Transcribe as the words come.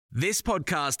This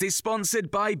podcast is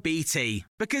sponsored by BT,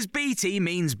 because BT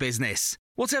means business.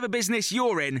 Whatever business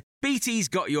you're in, BT's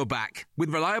got your back, with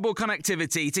reliable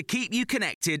connectivity to keep you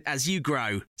connected as you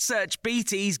grow. Search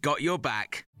BT's got your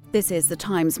back. This is the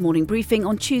Times morning briefing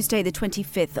on Tuesday the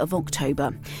 25th of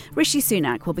October. Rishi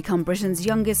Sunak will become Britain's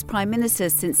youngest Prime Minister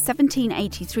since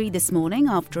 1783 this morning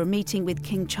after a meeting with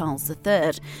King Charles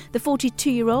III. The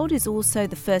 42-year-old is also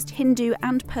the first Hindu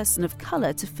and person of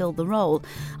colour to fill the role.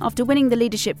 After winning the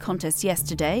leadership contest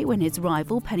yesterday, when his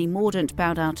rival Penny Mordaunt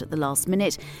bowed out at the last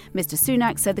minute, Mr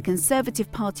Sunak said the Conservative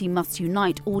Party must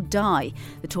unite or die.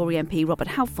 The Tory MP Robert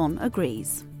Halfon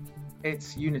agrees.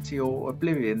 It's unity or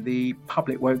oblivion. The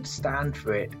public won't stand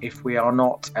for it if we are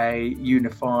not a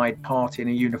unified party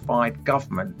and a unified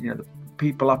government. You know, the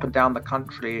people up and down the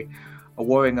country are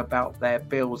worrying about their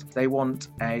bills. They want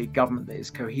a government that is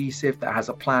cohesive, that has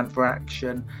a plan for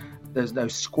action. There's no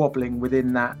squabbling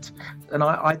within that. And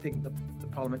I think the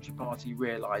Parliamentary Party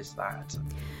realise that.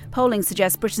 Polling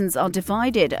suggests Britons are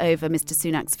divided over Mr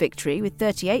Sunak's victory, with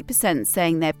 38%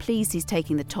 saying they're pleased he's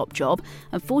taking the top job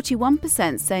and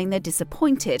 41% saying they're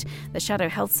disappointed. The Shadow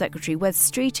Health Secretary Wes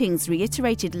Streetings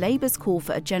reiterated Labour's call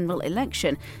for a general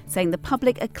election, saying the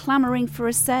public are clamouring for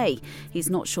a say. He's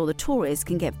not sure the Tories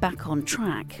can get back on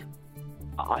track.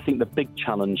 I think the big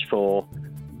challenge for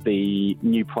the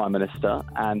new Prime Minister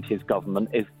and his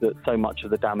government is that so much of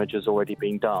the damage has already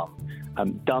been done.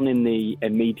 Done in the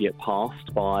immediate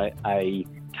past by a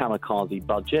kamikaze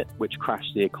budget, which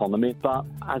crashed the economy. But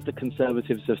as the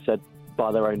Conservatives have said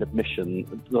by their own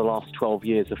admission, the last 12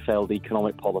 years have failed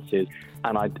economic policies.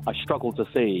 And I struggle to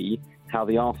see how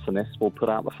the arsonists will put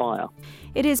out the fire.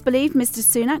 It is believed Mr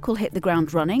Sunak will hit the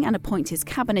ground running and appoint his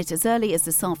cabinet as early as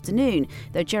this afternoon,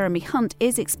 though Jeremy Hunt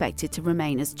is expected to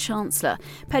remain as Chancellor.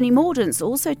 Penny Mordaunt's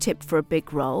also tipped for a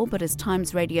big role, but as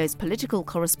Times Radio's political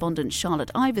correspondent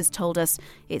Charlotte Ivers told us,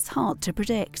 it's hard to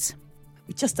predict.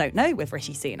 We just don't know with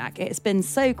Rishi Sunak. It's been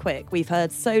so quick. We've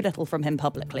heard so little from him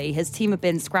publicly. His team have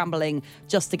been scrambling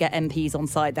just to get MPs on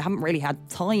side. They haven't really had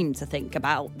time to think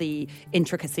about the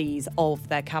intricacies of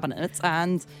their cabinet,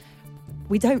 and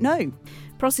we don't know.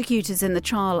 Prosecutors in the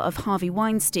trial of Harvey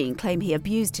Weinstein claim he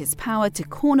abused his power to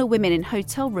corner women in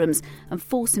hotel rooms and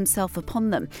force himself upon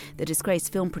them. The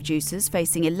disgraced film producer's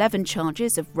facing 11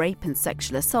 charges of rape and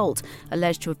sexual assault,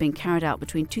 alleged to have been carried out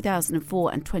between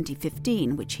 2004 and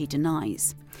 2015, which he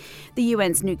denies. The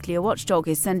UN's nuclear watchdog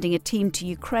is sending a team to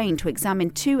Ukraine to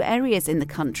examine 2 areas in the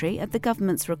country at the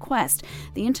government's request.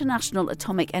 The International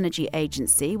Atomic Energy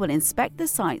Agency will inspect the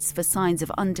sites for signs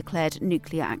of undeclared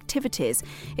nuclear activities.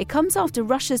 It comes after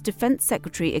Russia's defense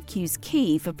secretary accused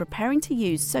Kyiv of preparing to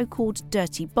use so-called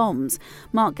dirty bombs.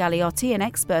 Mark Galeotti, an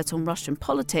expert on Russian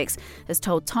politics, has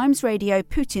told Times Radio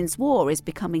Putin's war is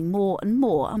becoming more and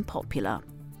more unpopular.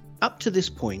 Up to this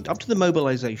point, up to the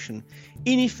mobilization,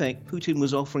 in effect, Putin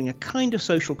was offering a kind of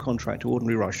social contract to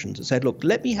ordinary Russians that said, look,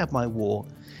 let me have my war.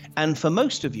 And for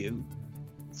most of you,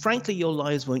 frankly, your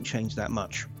lives won't change that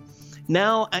much.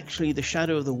 Now, actually, the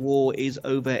shadow of the war is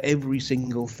over every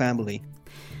single family.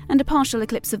 And a partial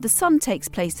eclipse of the sun takes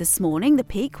place this morning. The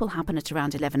peak will happen at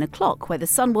around 11 o'clock, where the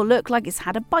sun will look like it's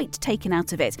had a bite taken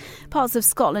out of it. Parts of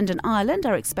Scotland and Ireland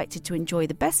are expected to enjoy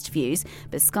the best views,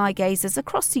 but sky gazers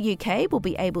across the UK will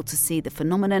be able to see the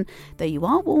phenomenon, though you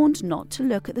are warned not to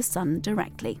look at the sun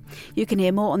directly. You can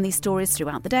hear more on these stories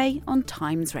throughout the day on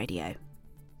Times Radio.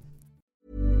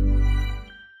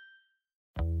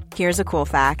 Here's a cool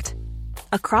fact.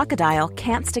 A crocodile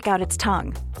can't stick out its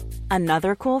tongue.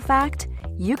 Another cool fact,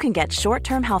 you can get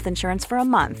short-term health insurance for a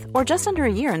month or just under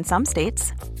a year in some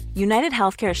states. United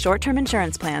Healthcare short-term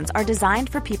insurance plans are designed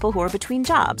for people who are between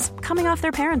jobs, coming off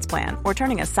their parents' plan, or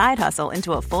turning a side hustle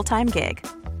into a full-time gig.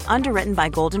 Underwritten by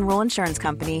Golden Rule Insurance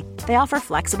Company, they offer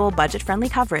flexible, budget-friendly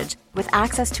coverage with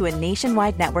access to a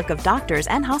nationwide network of doctors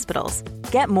and hospitals.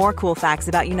 Get more cool facts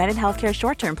about United Healthcare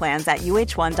short-term plans at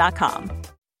uh1.com.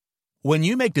 When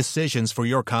you make decisions for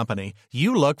your company,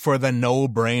 you look for the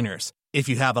no-brainers. If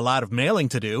you have a lot of mailing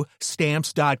to do,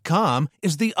 Stamps.com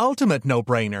is the ultimate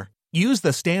no-brainer. Use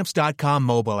the Stamps.com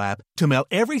mobile app to mail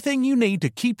everything you need to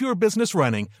keep your business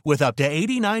running with up to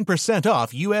 89%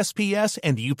 off USPS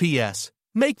and UPS.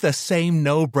 Make the same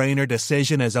no-brainer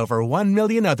decision as over 1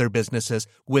 million other businesses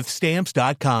with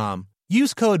Stamps.com.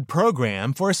 Use code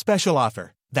PROGRAM for a special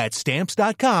offer. That's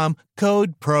Stamps.com,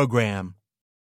 code PROGRAM.